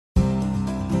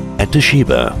At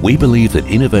Toshiba, we believe that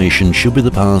innovation should be the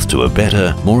path to a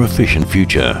better, more efficient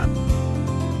future.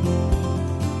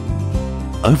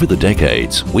 Over the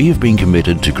decades, we have been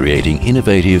committed to creating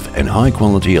innovative and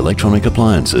high-quality electronic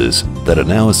appliances that are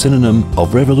now a synonym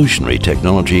of revolutionary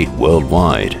technology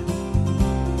worldwide.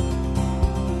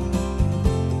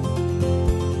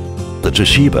 The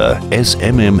Toshiba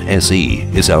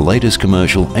SMMSe is our latest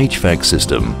commercial HVAC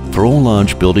system for all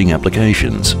large building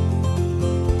applications.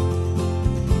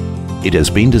 It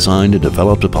has been designed and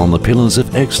developed upon the pillars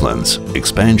of excellence,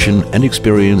 expansion and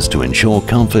experience to ensure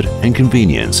comfort and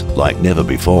convenience like never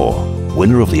before.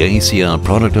 Winner of the ACR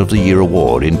Product of the Year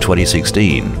Award in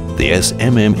 2016, the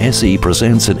SMMSe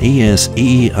presents an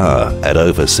ES-EER at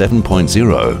over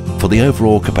 7.0 for the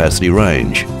overall capacity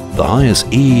range, the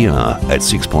highest EER at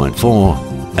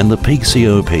 6.4 and the peak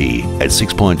COP at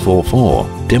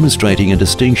 6.44, demonstrating a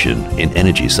distinction in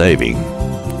energy saving.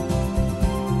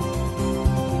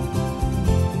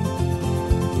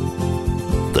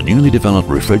 The newly developed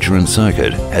refrigerant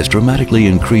circuit has dramatically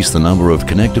increased the number of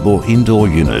connectable indoor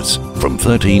units from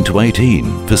 13 to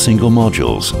 18 for single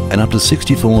modules and up to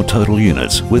 64 total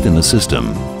units within the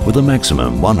system, with a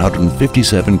maximum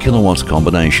 157 kilowatts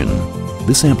combination.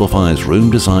 This amplifies room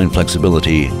design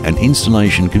flexibility and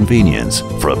installation convenience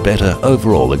for a better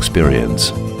overall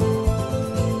experience.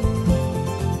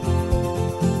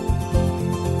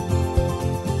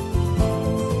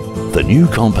 The new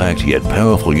compact yet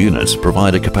powerful units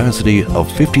provide a capacity of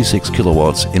 56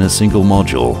 kilowatts in a single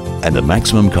module and a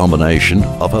maximum combination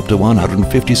of up to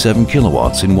 157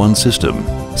 kilowatts in one system,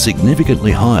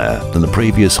 significantly higher than the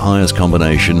previous highest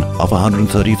combination of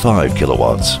 135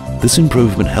 kilowatts. This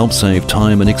improvement helps save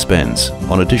time and expense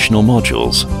on additional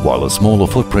modules, while a smaller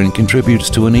footprint contributes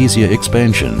to an easier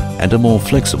expansion and a more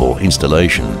flexible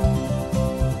installation.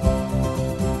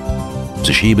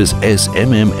 Toshiba's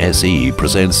SMMSe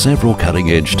presents several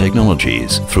cutting-edge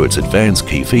technologies through its advanced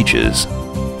key features.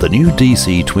 The new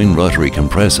DC Twin-Rotary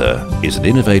Compressor is an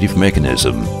innovative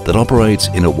mechanism that operates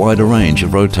in a wider range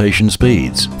of rotation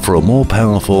speeds for a more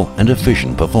powerful and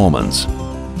efficient performance.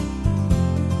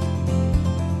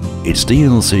 Its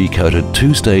DLC-coated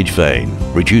two-stage vane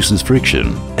reduces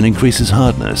friction and increases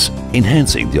hardness,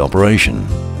 enhancing the operation.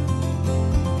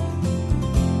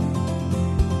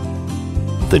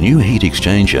 The new heat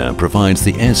exchanger provides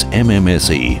the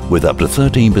SMMSe with up to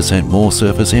 13% more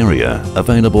surface area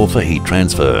available for heat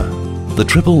transfer. The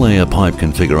triple-layer pipe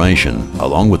configuration,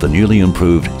 along with the newly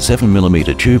improved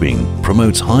 7mm tubing,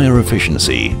 promotes higher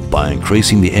efficiency by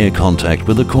increasing the air contact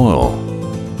with the coil.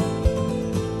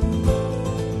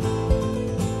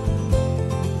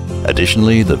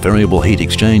 Additionally, the variable heat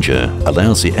exchanger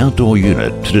allows the outdoor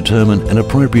unit to determine an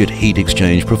appropriate heat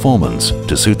exchange performance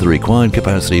to suit the required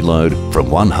capacity load from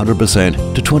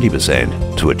 100% to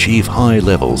 20% to achieve high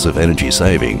levels of energy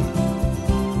saving.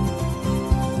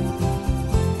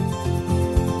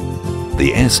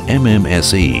 The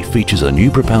SMMSe features a new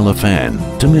propeller fan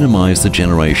to minimize the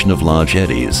generation of large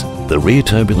eddies. The rear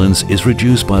turbulence is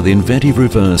reduced by the inventive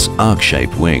reverse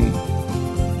arc-shaped wing.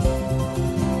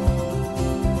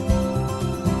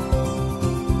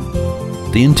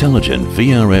 The intelligent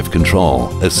VRF Control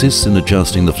assists in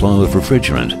adjusting the flow of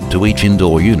refrigerant to each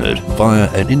indoor unit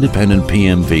via an independent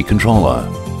PMV controller.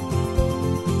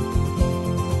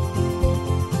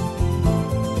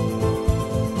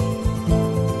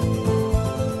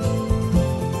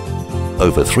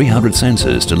 Over 300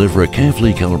 sensors deliver a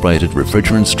carefully calibrated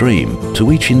refrigerant stream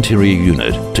to each interior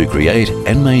unit to create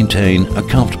and maintain a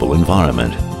comfortable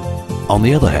environment. On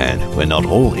the other hand, when not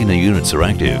all inner units are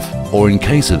active, or in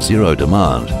case of zero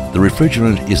demand, the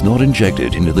refrigerant is not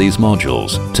injected into these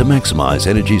modules to maximize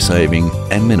energy saving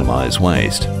and minimize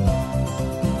waste.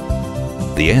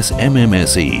 The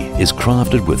SMMSe is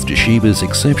crafted with Toshiba's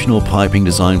exceptional piping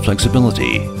design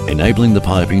flexibility, enabling the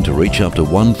piping to reach up to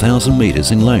 1,000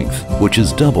 meters in length, which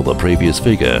is double the previous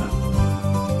figure,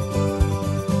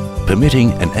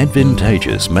 permitting an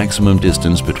advantageous maximum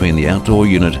distance between the outdoor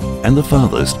unit and the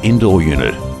farthest indoor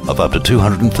unit of up to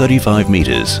 235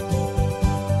 meters.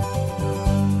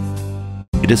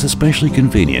 It is especially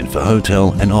convenient for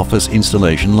hotel and office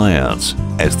installation layouts,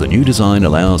 as the new design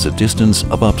allows a distance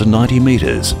of up to 90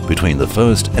 meters between the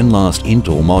first and last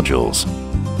indoor modules.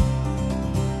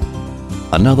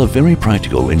 Another very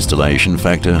practical installation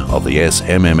factor of the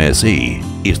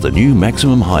SMMSe is the new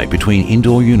maximum height between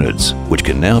indoor units, which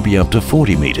can now be up to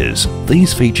 40 meters.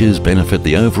 These features benefit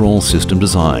the overall system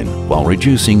design while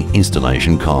reducing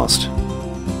installation cost.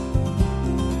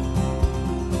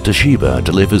 Toshiba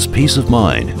delivers peace of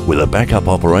mind with a backup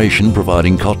operation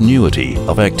providing continuity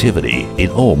of activity in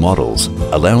all models,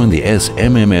 allowing the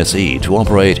SMMSe to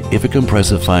operate if a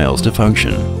compressor fails to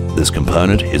function. This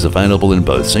component is available in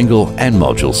both single and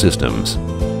module systems.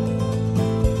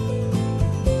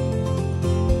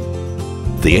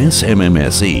 The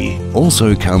SMMSe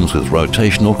also comes with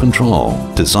rotational control,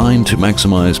 designed to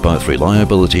maximize both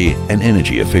reliability and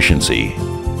energy efficiency.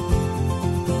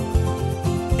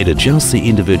 It adjusts the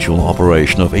individual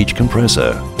operation of each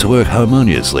compressor to work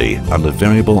harmoniously under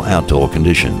variable outdoor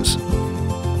conditions.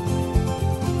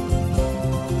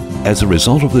 As a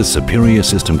result of this superior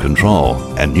system control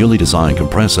and newly designed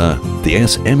compressor, the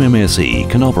SMMSe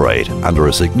can operate under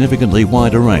a significantly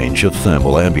wider range of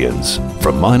thermal ambience,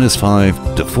 from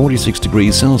 -5 to 46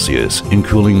 degrees Celsius in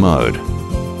cooling mode,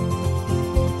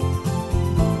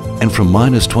 and from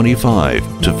 -25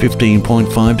 to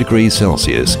 15.5 degrees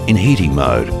Celsius in heating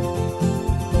mode.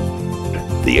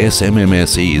 The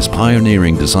SMMSe's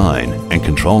pioneering design and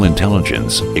control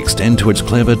intelligence extend to its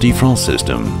clever defrost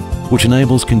system, which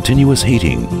enables continuous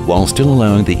heating while still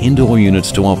allowing the indoor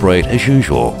units to operate as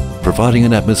usual, providing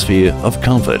an atmosphere of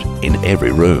comfort in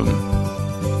every room.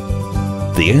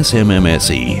 The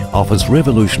SMMSe offers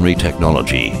revolutionary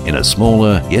technology in a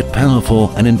smaller yet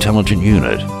powerful and intelligent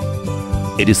unit.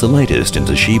 It is the latest in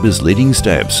Toshiba's leading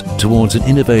steps towards an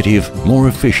innovative, more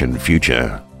efficient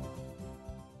future.